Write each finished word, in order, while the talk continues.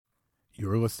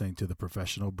You're listening to the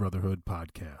Professional Brotherhood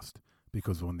Podcast,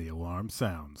 because when the alarm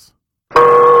sounds,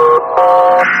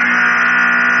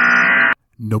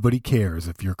 nobody cares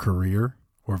if you're career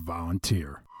or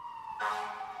volunteer.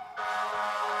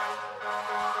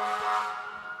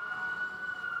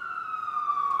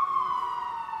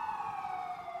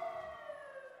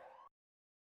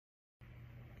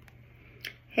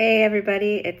 Hey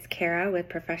everybody, it's Kara with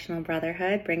Professional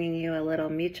Brotherhood, bringing you a little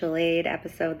mutual aid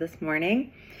episode this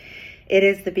morning. It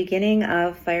is the beginning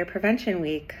of Fire Prevention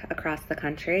Week across the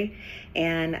country,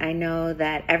 and I know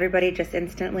that everybody just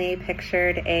instantly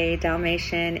pictured a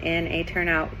Dalmatian in a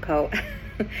turnout coat.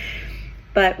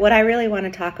 But what I really want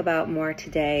to talk about more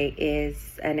today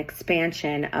is an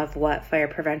expansion of what Fire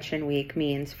Prevention Week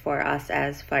means for us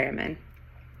as firemen,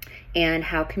 and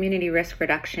how community risk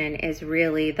reduction is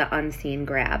really the unseen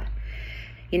grab.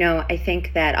 You know, I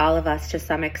think that all of us, to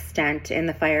some extent, in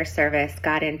the fire service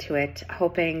got into it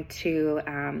hoping to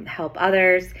help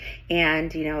others,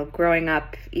 and, you know, growing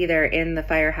up either in the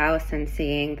firehouse and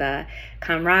seeing the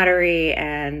camaraderie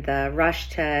and the rush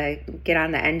to get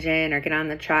on the engine or get on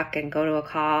the truck and go to a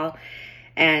call.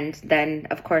 And then,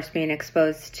 of course, being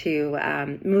exposed to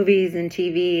movies and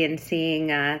TV and seeing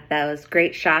those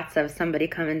great shots of somebody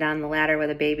coming down the ladder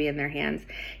with a baby in their hands.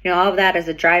 You know, all of that is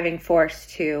a driving force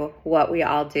to what we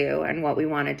all do and what we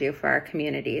want to do for our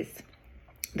communities.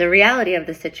 The reality of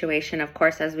the situation, of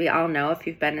course, as we all know, if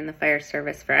you've been in the fire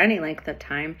service for any length of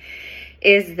time,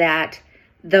 is that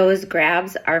those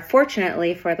grabs are,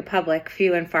 fortunately for the public,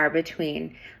 few and far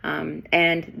between.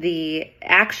 And the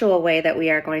actual way that we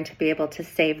are going to be able to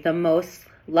save the most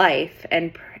life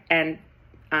and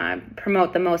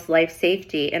promote the most life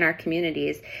safety in our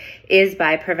communities is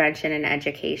by prevention and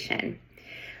education.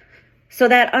 So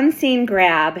that unseen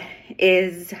grab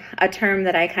is a term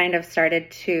that I kind of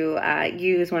started to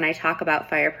use when I talk about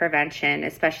fire prevention,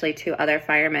 especially to other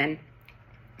firemen.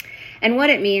 And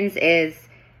what it means is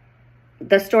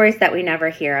the stories that we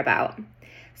never hear about.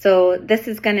 So this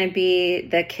is going to be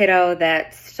the kiddo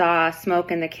that saw smoke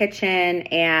in the kitchen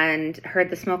and heard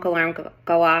the smoke alarm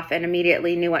go off and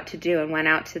immediately knew what to do and went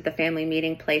out to the family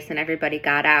meeting place and everybody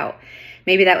got out.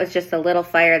 Maybe that was just a little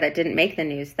fire that didn't make the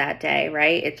news that day,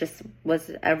 right? It just was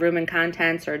a room and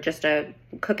contents or just a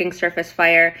cooking surface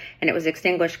fire, and it was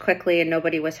extinguished quickly and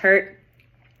nobody was hurt.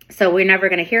 So we're never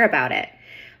going to hear about it.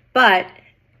 But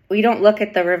we don't look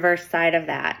at the reverse side of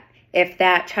that. If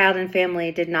that child and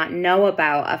family did not know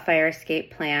about a fire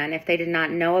escape plan, if they did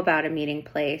not know about a meeting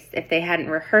place, if they hadn't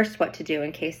rehearsed what to do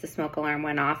in case the smoke alarm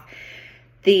went off,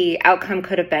 the outcome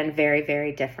could have been very,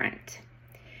 very different.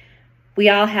 We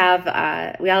all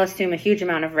assume a huge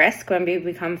amount of risk when we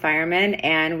become firemen,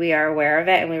 and we are aware of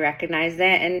it and we recognize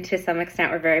it, and to some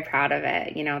extent we're very proud of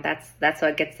it. You know, that's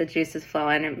what gets the juices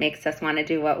flowing and makes us want to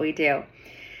do what we do.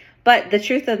 But the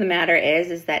truth of the matter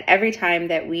is that every time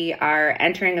that we are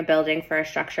entering a building for a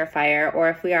structure fire, or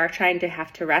if we are trying to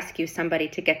have to rescue somebody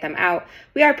to get them out,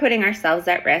 we are putting ourselves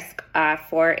at risk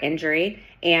for injury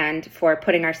and for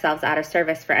putting ourselves out of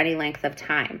service for any length of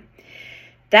time.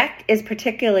 That is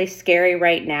particularly scary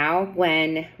right now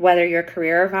when, whether you're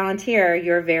career or volunteer,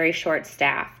 you're very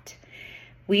short-staffed.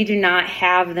 We do not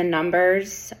have the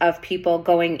numbers of people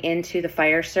going into the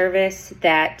fire service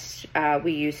that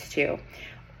we used to.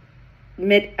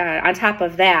 On top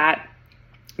of that,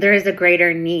 there is a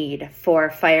greater need for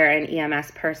fire and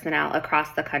EMS personnel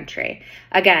across the country.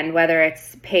 Again, whether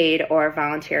it's paid or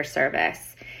volunteer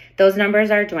service. Those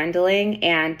numbers are dwindling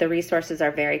and the resources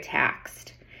are very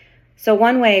taxed. So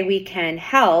one way we can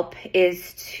help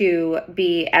is to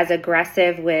be as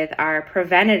aggressive with our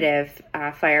preventative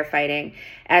firefighting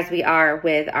as we are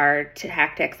with our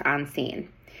tactics on scene.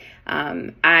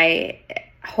 I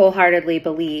wholeheartedly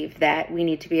believe that we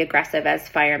need to be aggressive as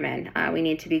firemen. We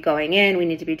need to be going in, we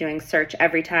need to be doing search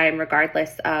every time,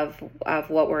 regardless of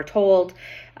what we're told.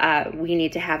 We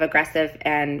need to have aggressive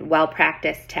and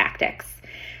well-practiced tactics.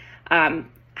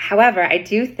 However, I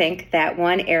do think that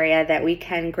one area that we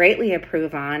can greatly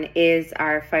improve on is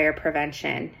our fire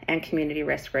prevention and community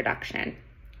risk reduction.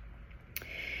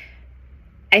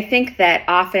 I think that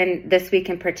often this week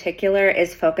in particular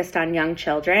is focused on young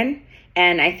children,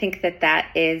 and I think that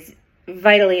is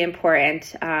vitally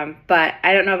important. But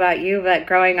I don't know about you, but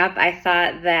growing up, I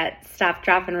thought that stop,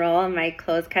 drop, and roll and my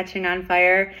clothes catching on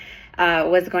fire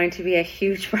was going to be a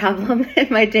huge problem in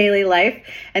my daily life,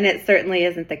 and it certainly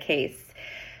isn't the case.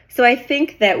 So I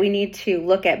think that we need to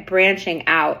look at branching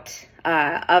out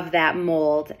of that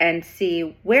mold and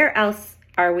see where else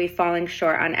are we falling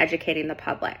short on educating the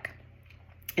public.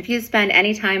 If you spend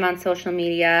any time on social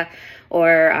media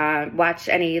or watch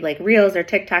any like Reels or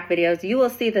TikTok videos, you will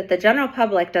see that the general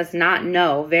public does not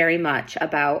know very much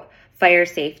about fire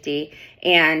safety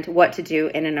and what to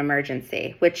do in an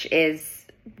emergency, which is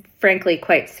frankly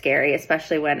quite scary,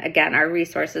 especially when, again, our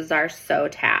resources are so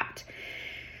tapped.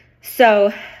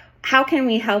 So how can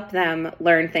we help them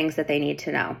learn things that they need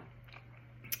to know?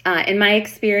 In my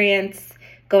experience,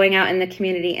 going out in the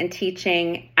community and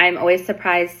teaching, I'm always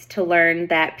surprised to learn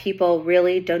that people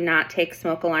really do not take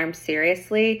smoke alarms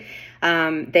seriously.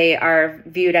 They are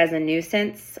viewed as a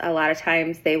nuisance. A lot of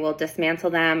times they will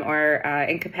dismantle them or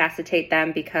incapacitate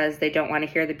them because they don't want to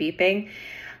hear the beeping.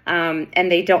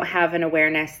 And they don't have an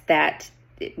awareness that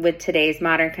with today's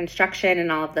modern construction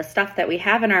and all of the stuff that we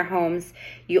have in our homes,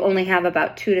 you only have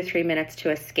about 2 to 3 minutes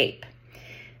to escape.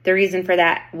 The reason for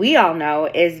that, we all know,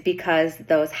 is because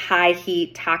those high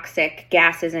heat toxic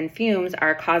gases and fumes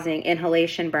are causing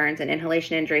inhalation burns and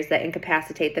inhalation injuries that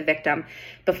incapacitate the victim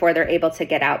before they're able to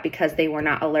get out because they were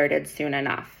not alerted soon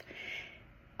enough.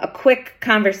 A quick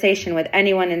conversation with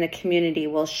anyone in the community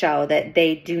will show that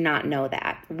they do not know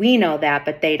that. We know that,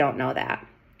 but they don't know that.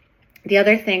 The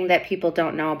other thing that people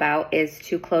don't know about is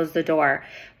to close the door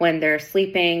when they're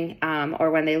sleeping or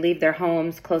when they leave their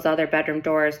homes, close all their bedroom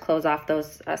doors, close off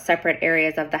those separate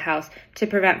areas of the house to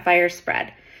prevent fire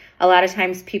spread. A lot of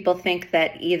times people think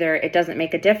that either it doesn't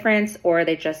make a difference or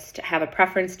they just have a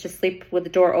preference to sleep with the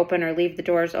door open or leave the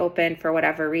doors open for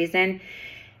whatever reason.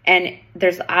 And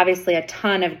there's obviously a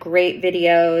ton of great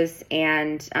videos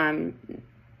and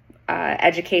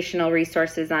educational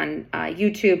resources on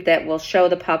YouTube that will show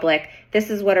the public, this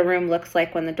is what a room looks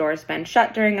like when the door's been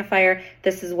shut during a fire.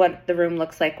 This is what the room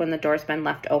looks like when the door's been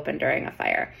left open during a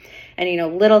fire. And,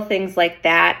 little things like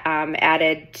that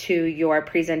added to your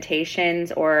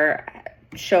presentations or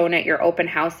shown at your open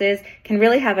houses can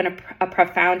really have a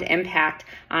profound impact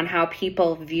on how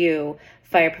people view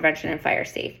fire prevention and fire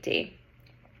safety.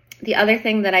 The other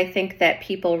thing that I think that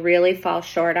people really fall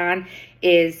short on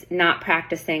is not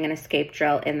practicing an escape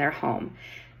drill in their home.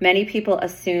 Many people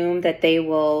assume that they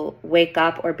will wake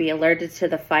up or be alerted to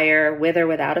the fire with or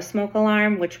without a smoke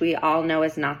alarm, which we all know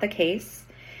is not the case.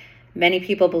 Many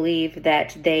people believe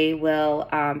that they will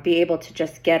be able to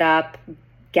just get up,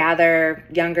 gather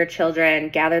younger children,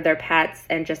 gather their pets,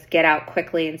 and just get out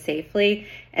quickly and safely,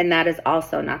 and that is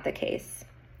also not the case.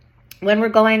 When we're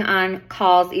going on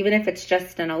calls, even if it's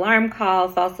just an alarm call,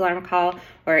 false alarm call,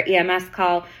 or EMS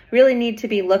call, really need to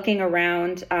be looking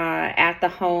around at the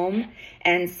home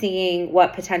and seeing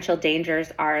what potential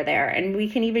dangers are there. And we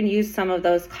can even use some of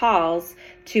those calls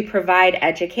to provide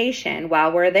education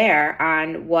while we're there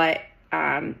on what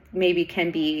maybe can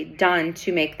be done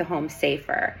to make the home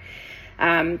safer.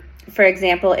 For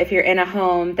example, if you're in a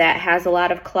home that has a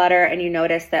lot of clutter and you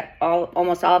notice that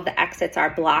almost all of the exits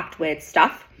are blocked with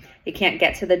stuff, you can't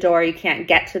get to the door, you can't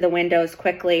get to the windows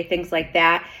quickly, things like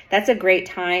that. That's a great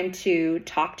time to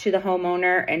talk to the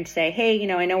homeowner and say, hey,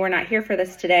 I know we're not here for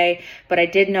this today, but I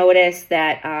did notice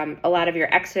that a lot of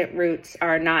your exit routes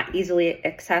are not easily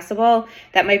accessible.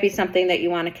 That might be something that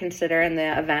you want to consider in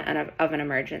the event of an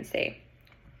emergency.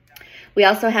 We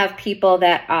also have people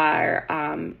that are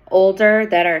older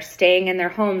that are staying in their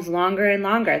homes longer and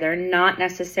longer. They're not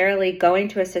necessarily going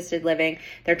to assisted living.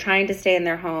 They're trying to stay in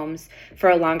their homes for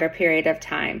a longer period of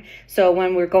time. So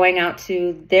when we're going out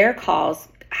to their calls,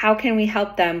 how can we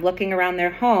help them looking around their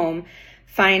home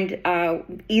find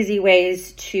easy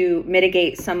ways to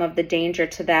mitigate some of the danger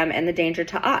to them and the danger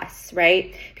to us,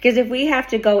 right? Because if we have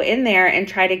to go in there and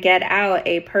try to get out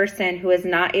a person who is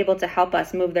not able to help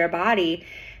us move their body,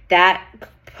 that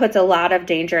puts a lot of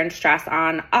danger and stress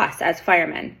on us as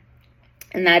firemen.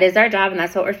 And that is our job, and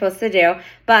that's what we're supposed to do.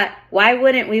 But why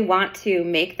wouldn't we want to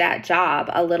make that job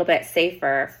a little bit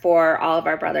safer for all of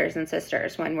our brothers and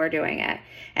sisters when we're doing it?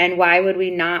 And why would we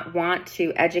not want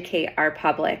to educate our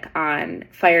public on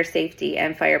fire safety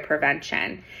and fire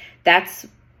prevention? That's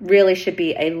really should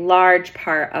be a large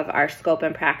part of our scope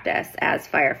and practice as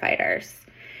firefighters.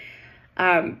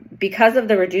 Because of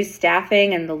the reduced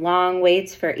staffing and the long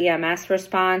waits for EMS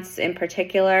response in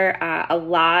particular, a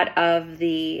lot of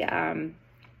the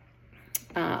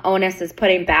onus is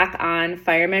putting back on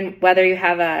firemen, whether you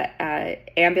have a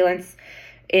ambulance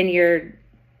in your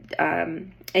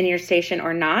station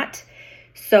or not.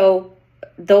 So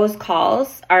those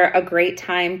calls are a great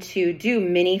time to do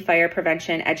mini fire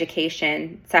prevention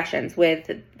education sessions with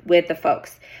the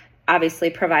folks. Obviously,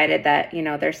 provided that,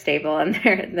 they're stable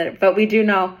and but we do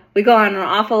know we go on an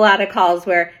awful lot of calls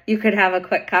where you could have a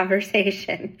quick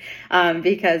conversation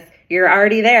because you're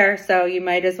already there. So you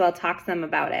might as well talk to them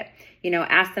about it.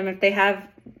 Ask them if they have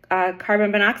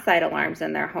carbon monoxide alarms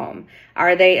in their home?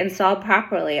 Are they installed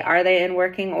properly? Are they in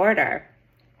working order?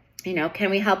 Can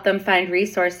we help them find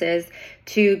resources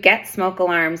to get smoke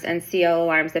alarms and CO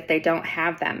alarms if they don't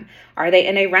have them? Are they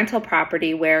in a rental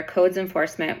property where codes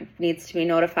enforcement needs to be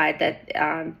notified that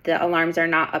the alarms are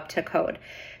not up to code?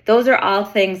 Those are all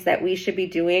things that we should be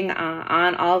doing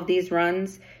on all of these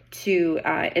runs to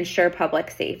ensure public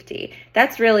safety.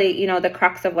 That's really, the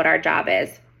crux of what our job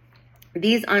is.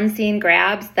 These unseen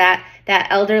grabs, that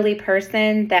elderly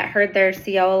person that heard their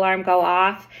CO alarm go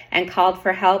off and called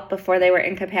for help before they were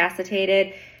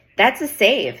incapacitated, that's a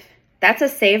save. That's a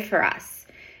save for us.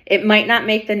 It might not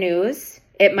make the news.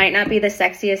 It might not be the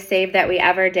sexiest save that we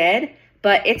ever did,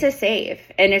 but it's a save,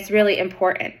 and it's really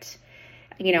important.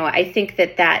 I think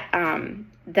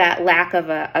that lack of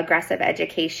aggressive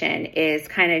education is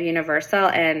kind of universal.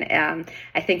 And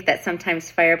I think that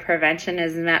sometimes fire prevention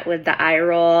is met with the eye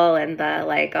roll and the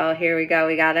like, oh, here we go.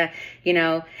 We gotta,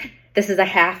 this is a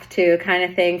have to kind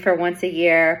of thing for once a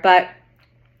year. But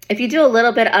if you do a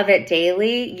little bit of it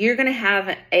daily, you're going to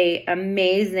have a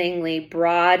amazingly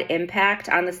broad impact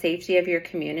on the safety of your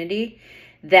community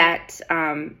that,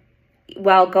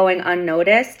 while going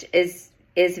unnoticed, is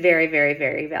very, very,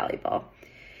 very valuable.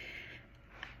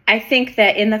 I think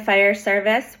that in the fire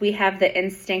service, we have the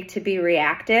instinct to be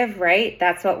reactive, right?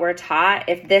 That's what we're taught.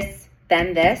 If this,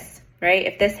 then this, right?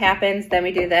 If this happens, then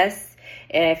we do this.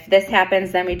 If this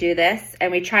happens, then we do this.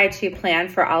 And we try to plan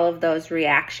for all of those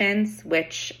reactions,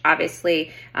 which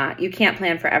obviously you can't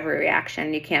plan for every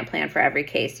reaction. You can't plan for every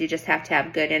case. You just have to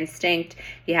have good instinct.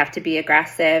 You have to be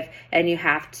aggressive, and you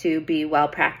have to be well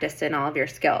practiced in all of your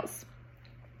skills.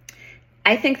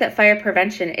 I think that fire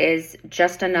prevention is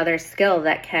just another skill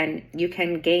that you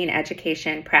can gain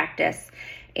education, practice,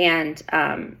 and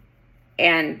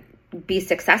be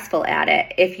successful at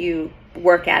it if you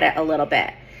work at it a little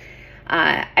bit.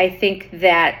 I think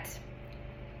that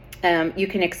you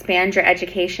can expand your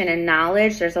education and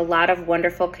knowledge. There's a lot of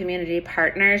wonderful community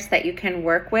partners that you can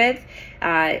work with,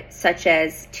 such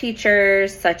as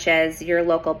teachers, such as your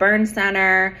local burn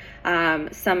center,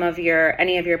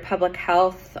 any of your public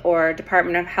health or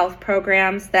Department of Health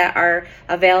programs that are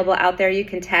available out there. You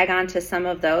can tag on to some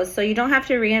of those, so you don't have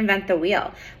to reinvent the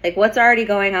wheel. Like, what's already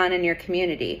going on in your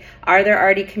community? Are there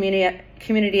already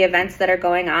community events that are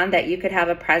going on that you could have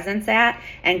a presence at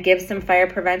and give some fire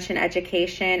prevention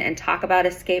education and talk about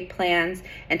escape plans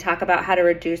and talk about how to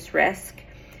reduce risk?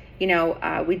 We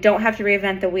don't have to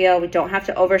reinvent the wheel. We don't have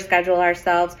to overschedule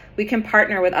ourselves. We can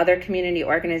partner with other community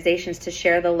organizations to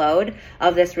share the load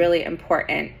of this really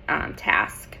important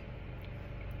task.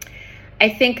 I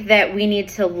think that we need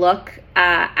to look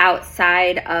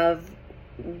outside of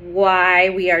why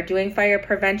we are doing fire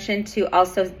prevention to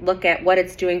also look at what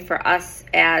it's doing for us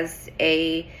as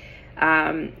a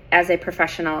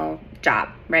professional job,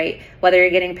 right? Whether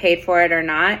you're getting paid for it or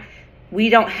not, we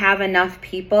don't have enough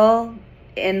people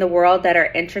in the world that are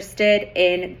interested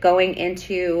in going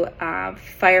into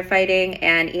firefighting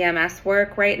and EMS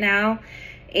work right now.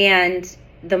 And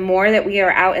the more that we are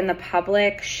out in the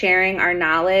public sharing our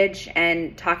knowledge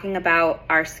and talking about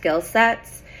our skill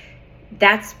sets,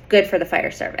 that's good for the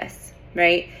fire service,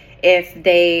 right? If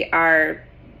they are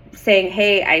saying,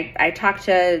 hey, I talked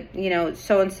to,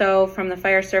 so-and-so from the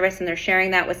fire service, and they're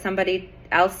sharing that with somebody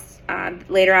else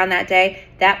later on that day,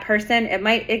 that person, it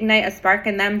might ignite a spark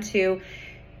in them to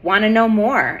want to know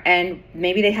more, and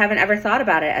maybe they haven't ever thought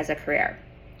about it as a career.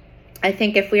 I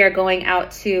think if we are going out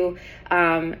to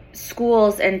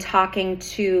schools and talking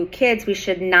to kids, we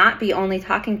should not be only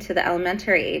talking to the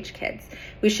elementary age kids.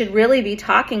 We should really be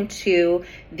talking to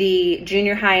the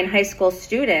junior high and high school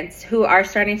students who are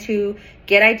starting to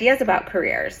get ideas about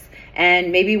careers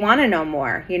and maybe want to know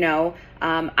more.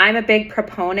 I'm a big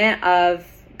proponent of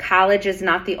college is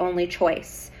not the only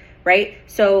choice, right?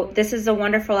 So this is a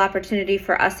wonderful opportunity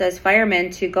for us as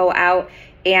firemen to go out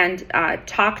and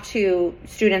talk to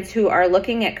students who are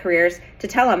looking at careers to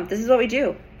tell them, this is what we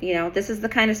do. This is the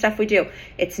kind of stuff we do.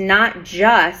 It's not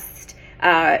just,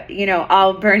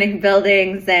 all burning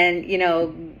buildings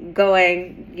and,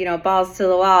 going, balls to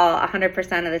the wall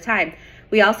 100% of the time.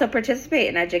 We also participate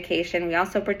in education. We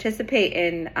also participate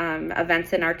in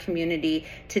events in our community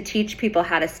to teach people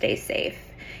how to stay safe.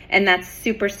 And that's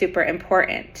super, super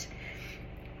important.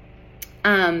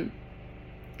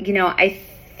 I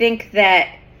think that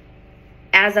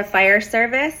as a fire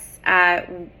service,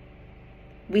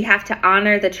 we have to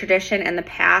honor the tradition and the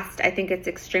past. I think it's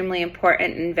extremely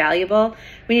important and valuable.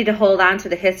 We need to hold on to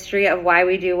the history of why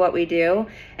we do what we do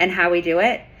and how we do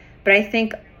it. But I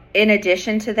think in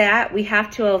addition to that, we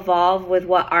have to evolve with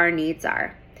what our needs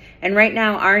are. And right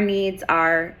now, our needs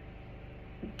are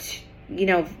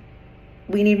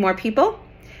we need more people.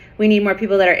 We need more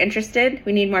people that are interested.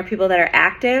 We need more people that are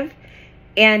active.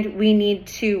 And we need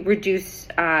to reduce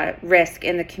risk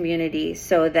in the community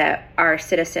so that our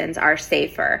citizens are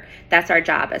safer. That's our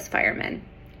job as firemen.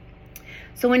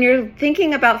 So when you're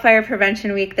thinking about Fire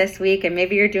Prevention Week this week, and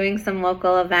maybe you're doing some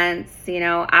local events,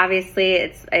 obviously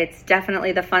it's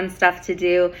definitely the fun stuff to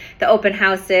do, the open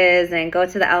houses and go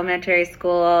to the elementary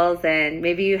schools, and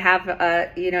maybe you have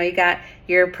you got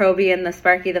your Proby and the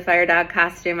Sparky the fire dog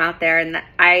costume out there, and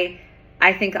I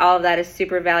think all of that is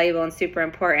super valuable and super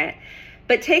important.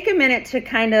 But take a minute to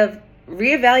kind of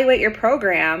reevaluate your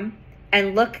program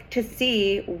and look to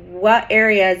see what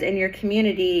areas in your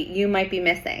community you might be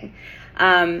missing.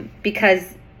 Because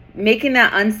making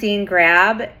that unseen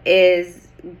grab is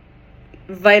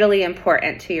vitally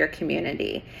important to your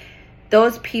community.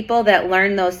 Those people that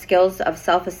learn those skills of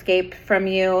self-escape from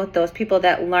you, those people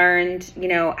that learned,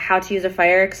 how to use a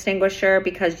fire extinguisher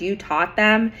because you taught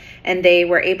them, and they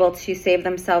were able to save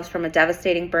themselves from a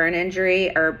devastating burn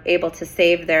injury or able to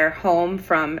save their home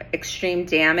from extreme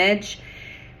damage,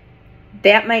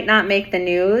 that might not make the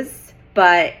news,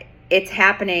 but it's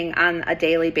happening on a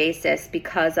daily basis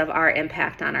because of our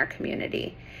impact on our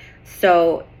community.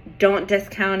 So don't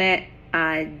discount it.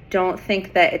 Don't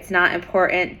think that it's not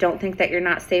important. Don't think that you're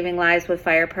not saving lives with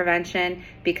fire prevention,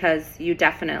 because you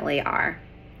definitely are.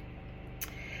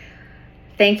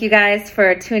 Thank you guys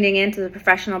for tuning in to the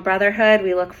Professional Brotherhood.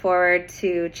 We look forward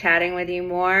to chatting with you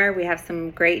more. We have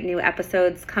some great new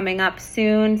episodes coming up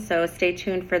soon, so stay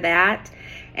tuned for that.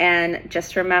 And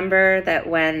just remember that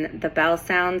when the bell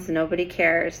sounds, nobody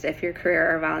cares if you're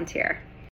career or volunteer.